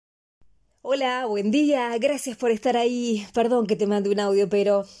Hola, buen día, gracias por estar ahí. Perdón que te mande un audio,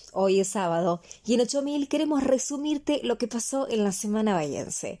 pero hoy es sábado y en 8000 queremos resumirte lo que pasó en la semana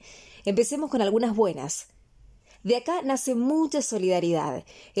bahiense. Empecemos con algunas buenas. De acá nace mucha solidaridad.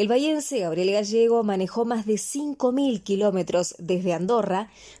 El bahiense Gabriel Gallego manejó más de 5.000 kilómetros desde Andorra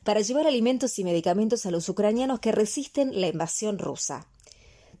para llevar alimentos y medicamentos a los ucranianos que resisten la invasión rusa.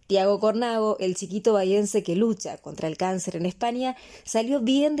 Tiago Cornago, el chiquito bahiense que lucha contra el cáncer en España, salió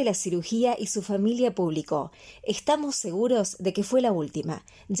bien de la cirugía y su familia publicó: "Estamos seguros de que fue la última.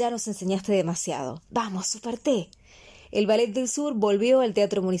 Ya nos enseñaste demasiado. Vamos, Superté". El Ballet del Sur volvió al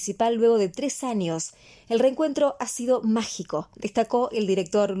Teatro Municipal luego de 3 años. El reencuentro ha sido mágico, destacó el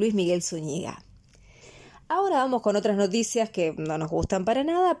director Luis Miguel Zúñiga. Ahora vamos con otras noticias que no nos gustan para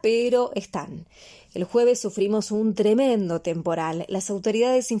nada, pero están. El jueves sufrimos un tremendo temporal. Las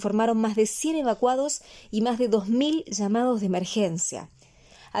autoridades informaron más de 100 evacuados y más de 2.000 llamados de emergencia.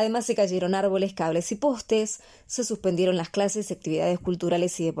 Además se cayeron árboles, cables y postes, se suspendieron las clases, actividades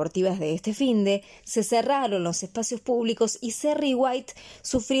culturales y deportivas de este finde, se cerraron los espacios públicos y Serri y White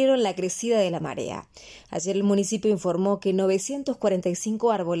sufrieron la crecida de la marea. Ayer el municipio informó que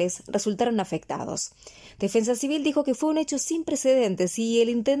 945 árboles resultaron afectados. Defensa Civil dijo que fue un hecho sin precedentes y el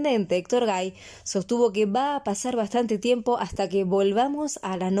intendente Héctor Gay sostuvo que va a pasar bastante tiempo hasta que volvamos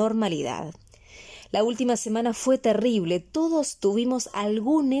a la normalidad. La última semana fue terrible, todos tuvimos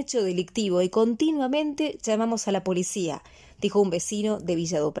algún hecho delictivo y continuamente llamamos a la policía, dijo un vecino de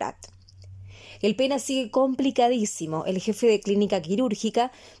Villa do Prat. El Pena sigue complicadísimo. El jefe de clínica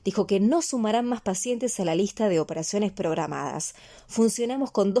quirúrgica dijo que no sumarán más pacientes a la lista de operaciones programadas.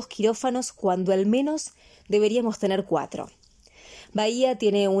 Funcionamos con 2 quirófanos cuando al menos deberíamos tener 4. Bahía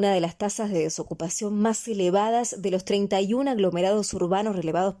tiene una de las tasas de desocupación más elevadas de los 31 aglomerados urbanos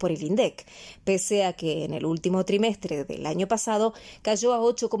relevados por el INDEC, pese a que en el último trimestre del año pasado cayó a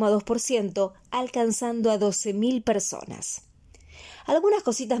 8,2%, alcanzando a 12.000 personas. Algunas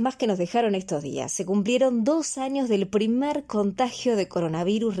cositas más que nos dejaron estos días. Se cumplieron 2 años del primer contagio de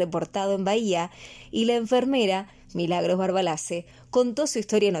coronavirus reportado en Bahía y la enfermera Milagros Barbalace contó su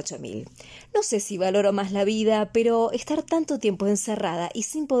historia en 8000. No sé si valoro más la vida, pero estar tanto tiempo encerrada y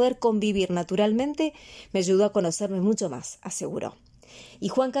sin poder convivir naturalmente me ayudó a conocerme mucho más, aseguró. Y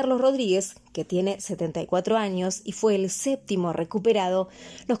Juan Carlos Rodríguez, que tiene 74 años y fue el 7º recuperado,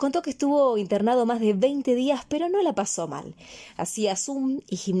 nos contó que estuvo internado más de 20 días, pero no la pasó mal. Hacía Zoom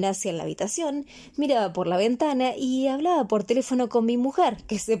y gimnasia en la habitación, miraba por la ventana y hablaba por teléfono con mi mujer,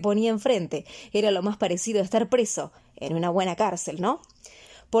 que se ponía enfrente. Era lo más parecido a estar preso, en una buena cárcel, ¿no?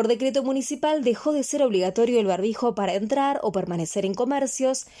 Por decreto municipal dejó de ser obligatorio el barbijo para entrar o permanecer en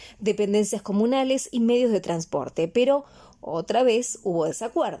comercios, dependencias comunales y medios de transporte, pero otra vez hubo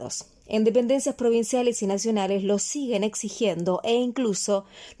desacuerdos. En dependencias provinciales y nacionales lo siguen exigiendo e incluso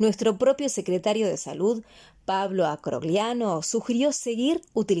nuestro propio secretario de Salud, Pablo Acrogliano, sugirió seguir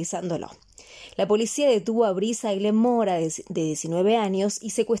utilizándolo. La policía detuvo a Brisa Ailén Mora, de 19 años,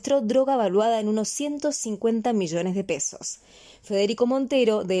 y secuestró droga valuada en unos 150 millones de pesos. Federico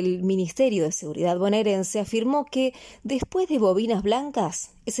Montero, del Ministerio de Seguridad bonaerense, afirmó que, después de bobinas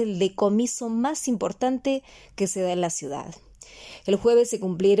blancas, es el decomiso más importante que se da en la ciudad. El jueves se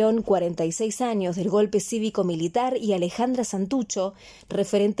cumplieron 46 años del golpe cívico-militar y Alejandra Santucho,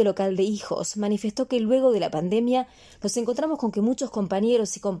 referente local de Hijos, manifestó que luego de la pandemia nos encontramos con que muchos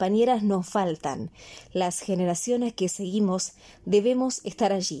compañeros y compañeras nos faltan. Las generaciones que seguimos debemos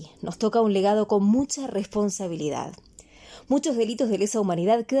estar allí. Nos toca un legado con mucha responsabilidad. Muchos delitos de lesa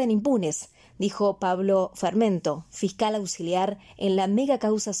humanidad quedan impunes, dijo Pablo Fermento, fiscal auxiliar en la mega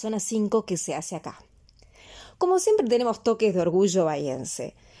causa Zona 5 que se hace acá. Como siempre tenemos toques de orgullo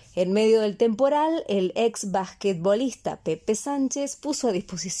bahiense. En medio del temporal, el ex basquetbolista Pepe Sánchez puso a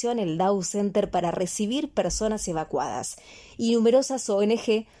disposición el Dow Center para recibir personas evacuadas y numerosas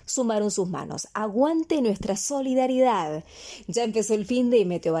ONG sumaron sus manos. ¡Aguante nuestra solidaridad! Ya empezó el finde y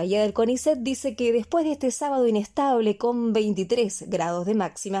Meteo Bahía del CONICET dice que después de este sábado inestable con 23 grados de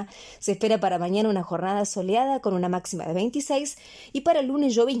máxima, se espera para mañana una jornada soleada con una máxima de 26 y para el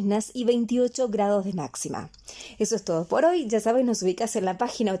lunes lloviznas y 28 grados de máxima. Eso es todo por hoy. Ya sabes, nos ubicás en la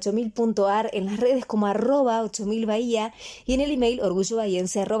página 8000.ar, en las redes como @8000bahía y en el email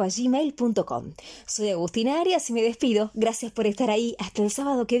orgullobahiense@gmail.com. Soy Agustina Arias y me despido. Gracias por estar ahí hasta el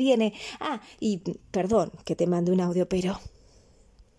sábado que viene. Y perdón que te mande un audio, pero